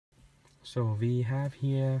So we have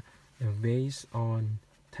here a Waze on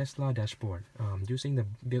Tesla dashboard using the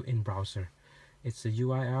built-in browser. It's a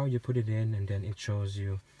URL, you put it in and then it shows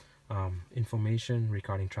you information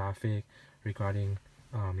regarding traffic, regarding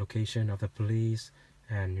location of the police,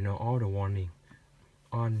 and all the warning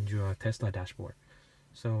on your Tesla dashboard.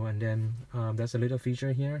 So and then there's a little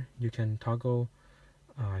feature here, you can toggle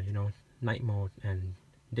night mode and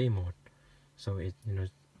day mode, so it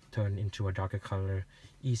turn into a darker color,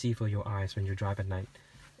 easy for your eyes when you drive at night.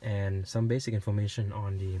 And some basic information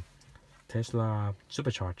on the Tesla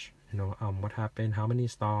supercharge, what happened, how many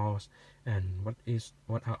stalls, and what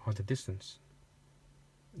are the distance.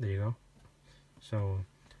 There you go. So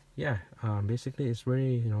yeah, basically it's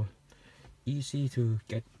very easy to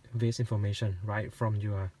get this information right from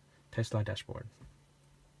your Tesla dashboard.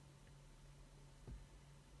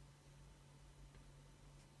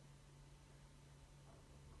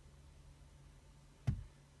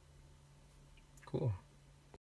 Cool.